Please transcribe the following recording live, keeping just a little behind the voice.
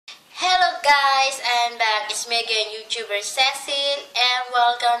up guys? I'm back. It's me again, YouTuber Cecil, and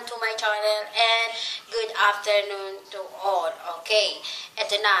welcome to my channel and good afternoon to all. Okay,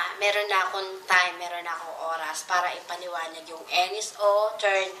 eto na, meron na akong time, meron na akong oras para ipaliwanag yung NSO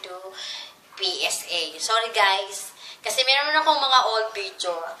turn to PSA. Sorry guys, kasi meron akong mga old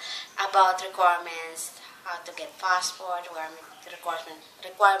video about requirements, how to get passport,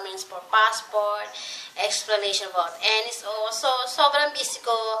 requirements for passport, explanation about NSO. So, sobrang busy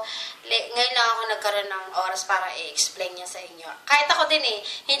ko. Ngayon lang ako nagkaroon ng oras para i-explain niya sa inyo. Kahit ako din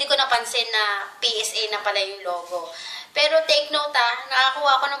hindi ko napansin na PSA na pala yung logo. Pero take note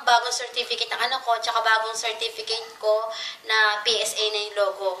nakakuha ako ng bagong certificate ng anak ko, tsaka bagong certificate ko na PSA na yung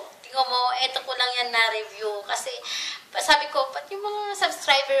logo. Tingnan mo, eto ko lang yan na-review. Kasi, sabi ko, pati yung mga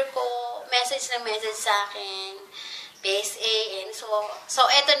subscriber ko, message sa akin, PSA, and so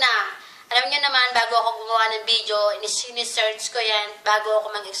eto na. Alam niyo naman, bago ako gumawa ng video, sinesearch ko yan, bago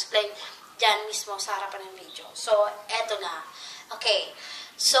ako mag-explain dyan mismo sa harapan ng video. So, eto na. Okay.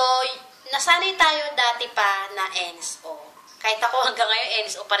 So, nasanay tayo dati pa na NSO. Kahit ako hanggang ngayon,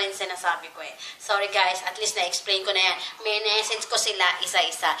 NSO pa rin sinasabi ko Sorry guys, at least na-explain ko na yan. May message ko sila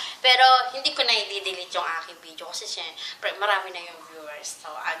isa-isa. Pero, hindi ko na i-delete yung aking video kasi syempre, marami na yung viewers.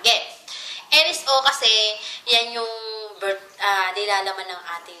 So, again, NSO kasi, yan yung nilalaman ng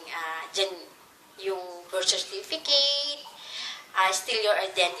ating, yung birth certificate, still your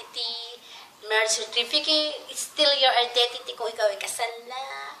identity, marriage certificate, it's still your identity kung ikaw ay kasal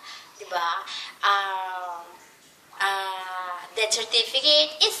na, diba? Death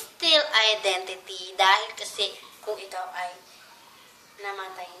certificate is still identity dahil kasi kung ikaw ay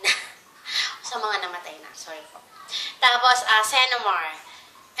namatay na. Sa mga namatay na, sorry po. Tapos, CENOMAR.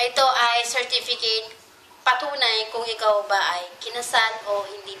 Ito ay certificate patunay kung ikaw ba ay kinasal o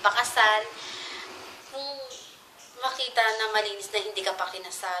hindi pa kasal. Kung makita na malinis na hindi ka pa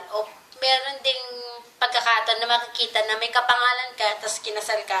kinasal. O meron ding pagkakataon na makikita na may kapangalan ka tapos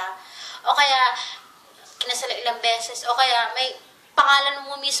kinasal ka. O kaya kinasal ilang beses. O kaya may pangalan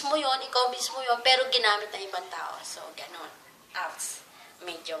mo mismo yon, ikaw mismo yon, pero ginamit ng ibang tao. So, ganon. Outs.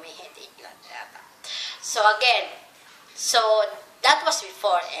 Medyo may headache lang yata. So, again. So, that was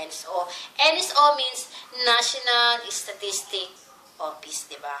before NSO. NSO means National Statistics Office,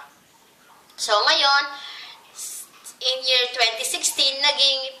 diba? So, ngayon, in year 2016,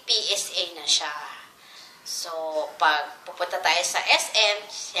 naging PSA na siya. So, pag pupunta tayo sa SM,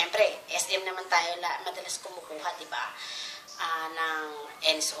 siyempre, SM naman tayo madalas kumukuha, diba? Ng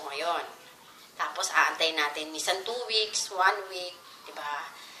NSO ngayon. Tapos, aantayin natin minsan 2 weeks, 1 week,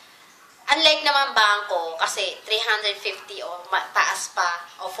 diba? Unlike naman bangko, kasi 350 o taas pa,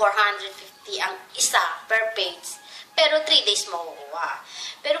 o 450 ang isa per page, pero 3 days makukuha.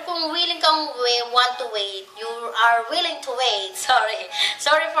 Pero kung willing kang want to wait, you are willing to wait,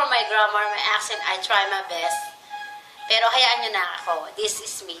 sorry for my grammar, my accent, I try my best. Pero hayaan nyo na ako, this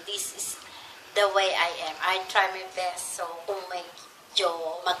is me, this is the way I am, I try my best. So kung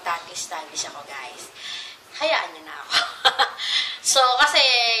medyo magtagis-tagis ako guys, hayaan nyo na ako. So, kasi,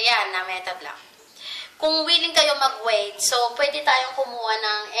 yan, na-method lang. Kung willing kayo mag-wait, so, pwede tayong kumuha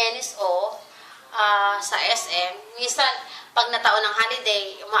ng NSO sa SM. Minsan, pag nataon ng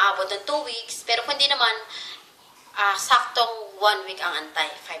holiday, umaabot ng 2 weeks. Pero kung di naman, saktong 1 week ang antay.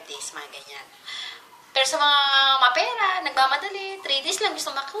 5 days, mga ganyan. Pero sa mga mapera, nagmamadali, 3 days lang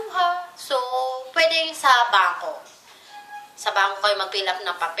gusto makuha. So, pwede sa bangko. Sa bangko kayo mag-fill up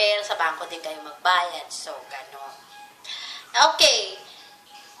ng papel, sa bangko din kayo magbayad. So, gano'n. Okay.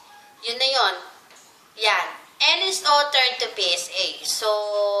 Yun na yun. Yan. NSO turn to PSA. So,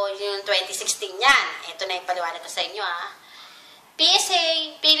 yung 2016 yan. Ito na yung paliwanag ko sa inyo,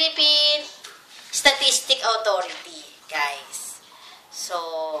 PSA, Philippine Statistics Authority, guys. So,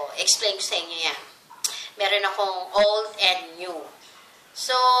 explain ko sa inyo yan. Meron akong old and new.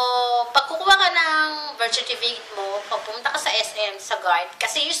 So, pag kukuha ka ng birth certificate mo, pag pumunta ka sa SM, sa guard,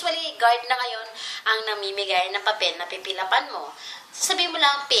 kasi usually guard na ngayon ang namimigay ng papel na pipilapan mo. Sasabihin mo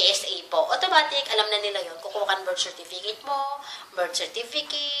lang PSA po. Automatic, alam na nila yon. Kukuha ka ng birth certificate mo, birth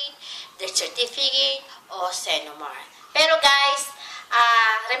certificate, death certificate, o CENOMAR. Pero guys,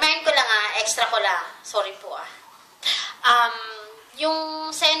 remind ko lang extra ko lang. Sorry po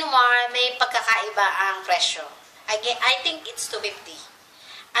yung CENOMAR, may pagkakaiba ang presyo. I think it's 250.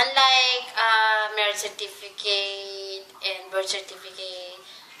 Unlike marriage certificate and birth certificate,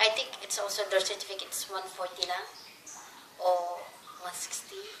 I think it's also birth certificate is 140 lang o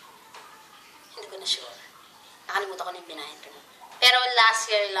 160. Hindi ko na sure. Nakalimutan ko na yung binahin ko. Pero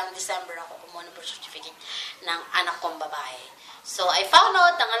last year lang, December, ako kumuha ng birth certificate ng anak kong babae. So, I found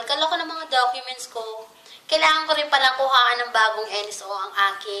out, nangalkal ako ng mga documents ko. Kailangan ko rin palang kuhaan ng bagong NSO ang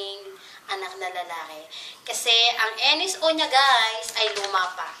aking anak na lalaki. Kasi ang NSO niya, guys, ay luma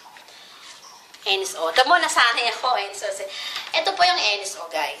pa. NSO. Ito mo, nasanay ako, NSO. Ito po yung NSO,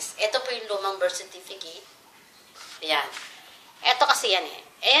 guys. Ito po yung lumang birth certificate. Ayan. Ito kasi yan eh.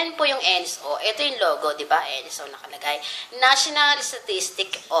 Ayan po yung NSO. Ito yung logo, di ba? NSO nakalagay. National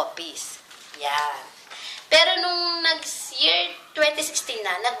Statistics Office. Yan. Pero nung year 2016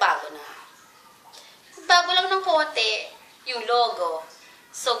 na, nagbago na. Nagbago lang ng konti yung logo.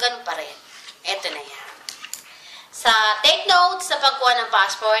 So, ganun pa rin. Ito na yan. Take note, sa pagkuha ng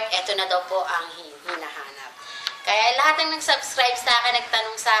passport, ito na daw po ang hinahanap. Kaya lahat ng nag-subscribe sa akin,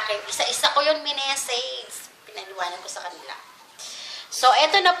 nagtanong sa akin, isa-isa ko yun minessage. Pinaliwanag ko sa kanila. So,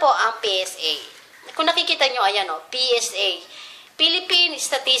 ito na po ang PSA. Kung nakikita nyo, ayan o, PSA. Philippine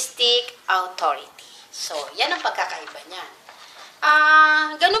Statistics Authority. So, yan ang pagkakaiba niyan.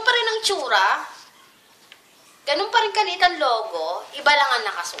 Ganun pa rin ang tsura. Ganun pa rin kalit ang logo. Iba lang ang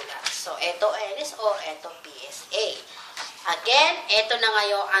nakasulat. So, ito NSO, ito PSA. Again, ito na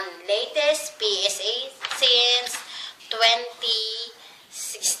ngayon ang latest PSA since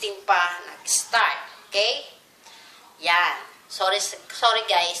 2016 pa nag-start. Okay? Yan. Sorry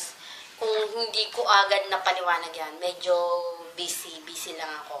guys, kung hindi ko agad napaliwanag yan. Medyo busy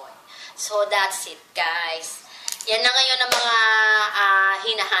lang ako. So, that's it, guys. Yan na ngayon ang mga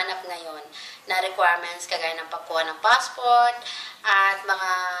hinahanap ngayon na requirements kagaya ng pagkuha ng passport at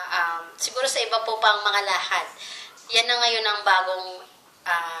mga, siguro sa iba po pang mga lahat. Yan na ngayon ang bagong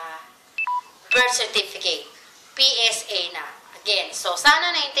birth certificate. PSA na. Again, so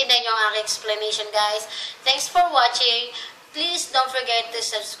sana naintindihan nyo ang aking explanation, guys. Thanks for watching. Please don't forget to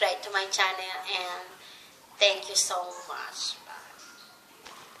subscribe to my channel and thank you so much.